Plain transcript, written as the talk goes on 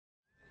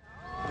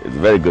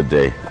very good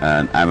day,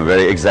 and I'm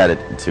very excited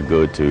to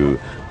go to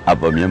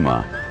Upper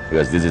Myanmar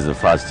because this is the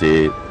first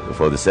day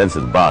for the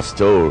Census Bus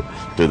Tour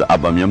to the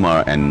Upper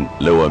Myanmar and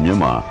Lower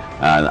Myanmar.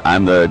 And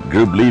I'm the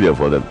group leader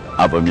for the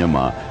Upper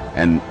Myanmar,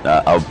 and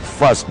our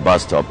first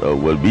bus stop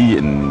will be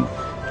in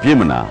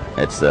Pyamana.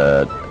 It's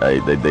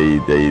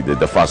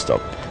the first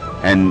stop.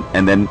 And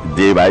then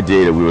day by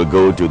day we will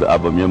go to the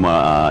Upper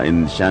Myanmar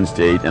in Shan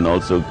State and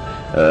also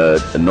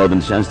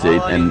Northern Shan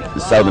State and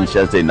Southern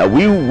Shan State. Now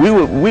we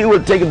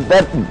will take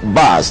that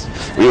bus.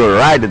 We will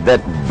ride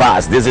that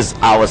bus. This is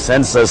our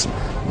census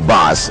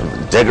bus,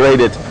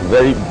 decorated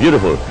very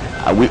beautiful.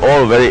 We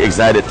all very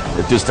excited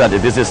to start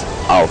it. This is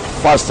our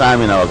first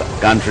time in our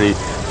country,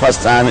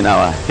 first time in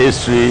our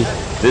history.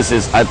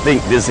 I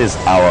think this is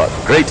our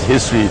great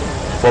history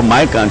for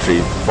my country,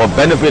 for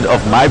benefit of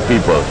my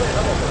people.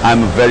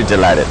 I'm very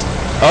delighted.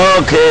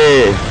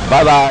 Okay,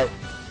 bye-bye.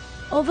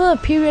 Over a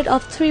period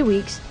of 3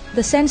 weeks,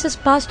 the Census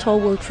Bus Tour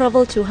will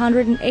travel to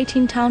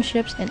 118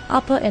 townships in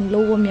Upper and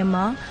Lower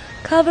Myanmar,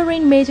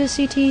 covering major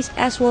cities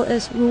as well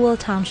as rural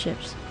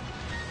townships.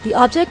 The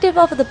objective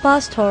of the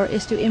bus tour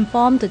is to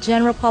inform the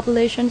general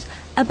populations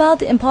about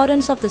the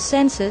importance of the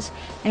census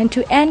and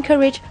to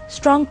encourage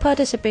strong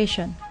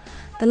participation.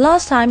 The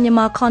last time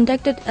Myanmar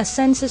conducted a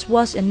census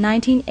was in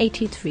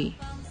 1983.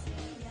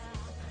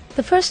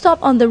 The first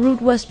stop on the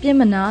route was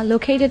Pyamana,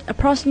 located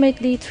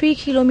approximately 3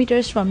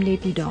 kilometers from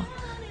Naypyidaw.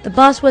 The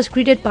bus was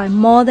greeted by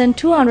more than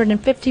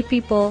 250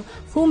 people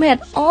whom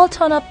had all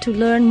turned up to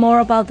learn more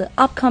about the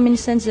upcoming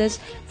census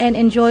and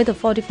enjoy the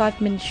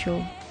 45-minute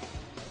show.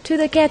 To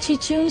the catchy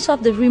tunes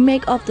of the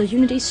remake of the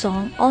Unity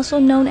song, also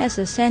known as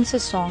the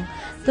Census song,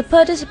 the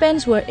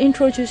participants were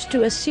introduced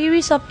to a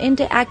series of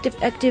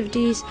interactive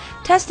activities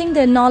testing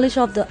their knowledge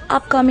of the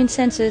upcoming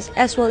census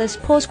as well as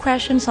pose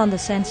questions on the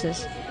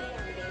census.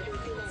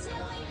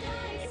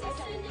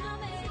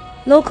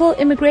 Local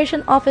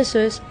immigration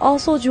officers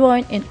also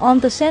joined in on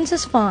the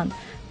census fun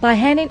by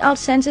handing out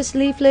census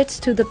leaflets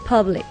to the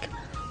public.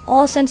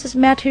 All census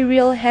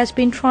material has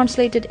been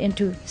translated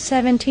into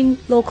 17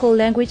 local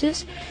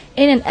languages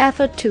in an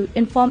effort to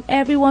inform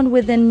everyone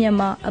within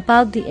Myanmar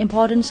about the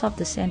importance of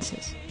the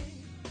census.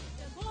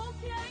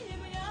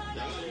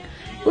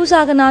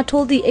 Usagana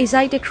told the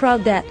excited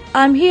crowd that,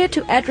 "I'm here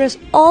to address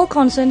all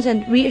concerns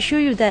and reassure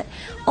you that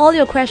all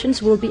your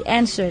questions will be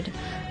answered.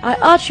 I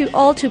urge you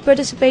all to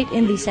participate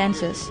in the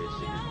census."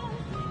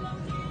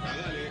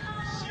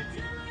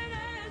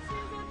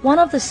 One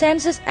of the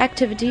census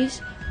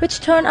activities,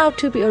 which turned out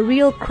to be a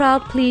real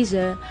crowd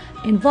pleaser,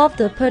 involved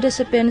the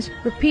participants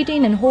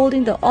repeating and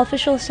holding the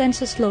official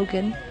census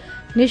slogan,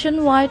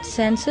 "Nationwide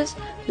Census,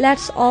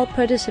 let's all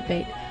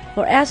participate,"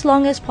 for as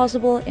long as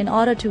possible in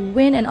order to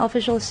win an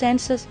official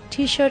census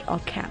t-shirt or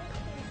cap.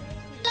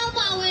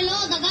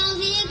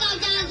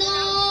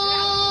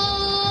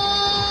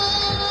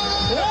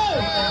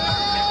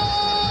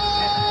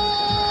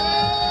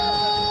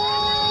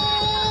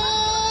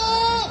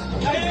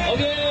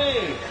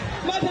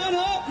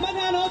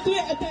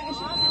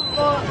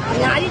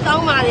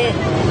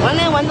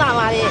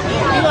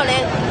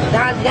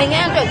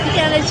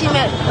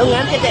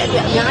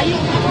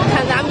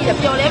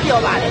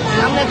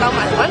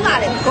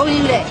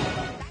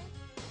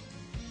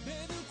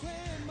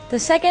 The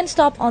second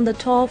stop on the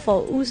tour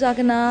for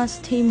Usagana's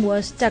team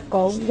was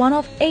Takko, one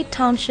of 8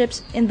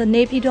 townships in the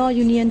Naypyidaw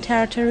Union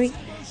Territory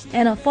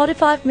and a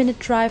 45-minute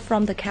drive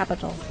from the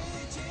capital.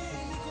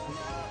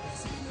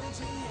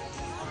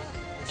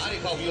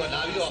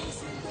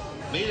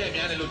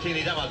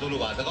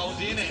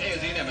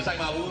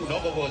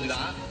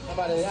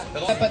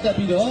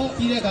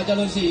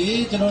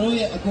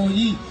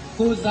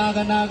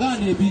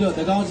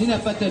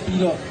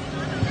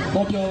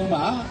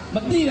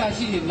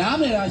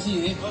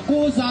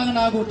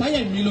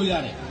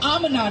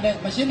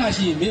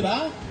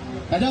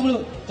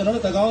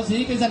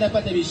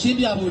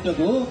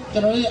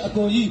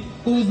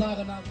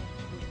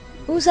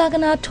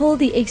 Usagana told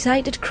the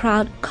excited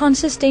crowd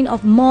consisting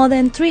of more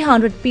than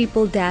 300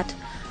 people that,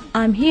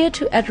 "I'm here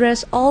to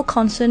address all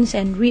concerns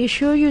and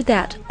reassure you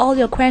that all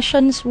your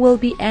questions will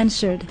be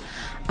answered.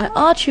 I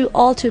urge you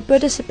all to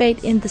participate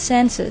in the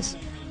census."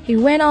 He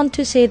went on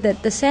to say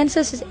that the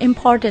census is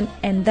important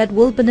and that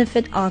will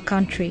benefit our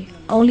country.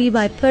 Only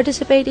by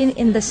participating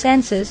in the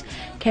census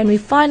can we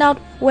find out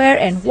where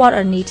and what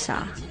our needs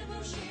are.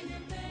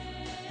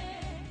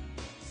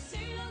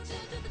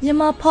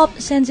 Myanmar pop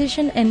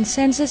sensation and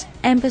census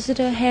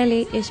ambassador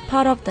Haley is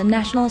part of the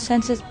National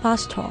Census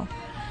Bus Tour.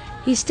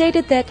 He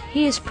stated that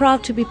he is proud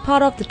to be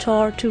part of the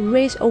tour to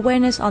raise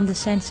awareness on the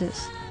census.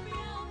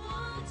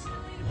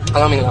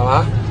 အားလုံးမင်္ဂလာပါ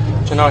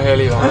ကျွန်တော်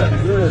Haley ပါ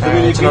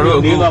ကျွန်တော်တို့အ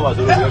ခုမြန်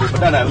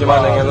မာ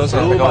နိုင်ငံလုံးဆို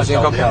င်ရာကောင်စီ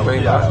ကောက်ခံ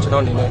ပေးတာကျွန်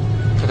တော်အနေနဲ့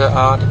တစ်ခါ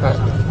အားတစ်ခါ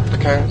တ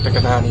ခန်းတက္က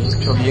နာနေ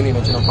ဖြိုပြီးနေ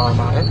နဲ့ကျွန်တော်ပါ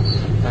ပါတယ်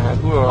အ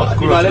ခုတော့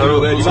ကျွန်တော်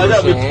တို့ဒီမှာကျ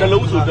တစ်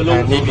လုံးဆိုတစ်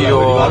လုံးနေပြီး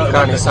တော့က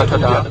နေစထွ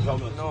က်တာကျွ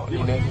န်တော်အနေ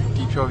နဲ့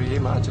ဒီဖြို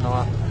ပြီးမှာကျွန်တော်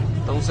က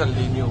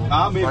34မျိုး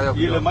ဘာရောက်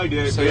ပြီးတော့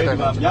ဆေးတိုင်း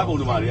မှာမြပုံ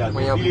တွေမှာတွေ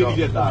ကဒီလေး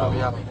တက်တာ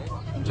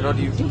ကျွန်တော်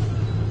ဒီ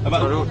ကျွ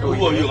န်တော်တို့တို့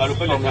ရအော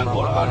င်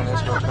မှာပါတယ်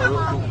ဆိုတော့ကျွန်တော်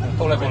တို့အ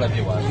ခုပုံလိုက်ပြ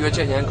ပါရွေးချ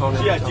က်ရန်ကောင်း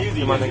တဲ့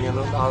မြန်မာနိုင်ငံ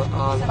လုံး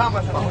အား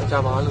ကြ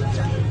ပါလို့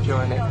ပြော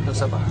ရတဲ့နှုတ်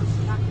ဆက်ပါ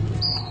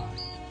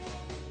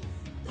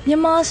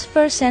Myanmar's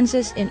first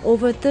census in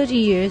over 30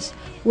 years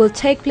will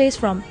take place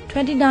from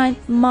 29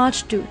 March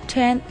to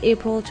 10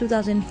 April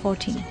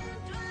 2014.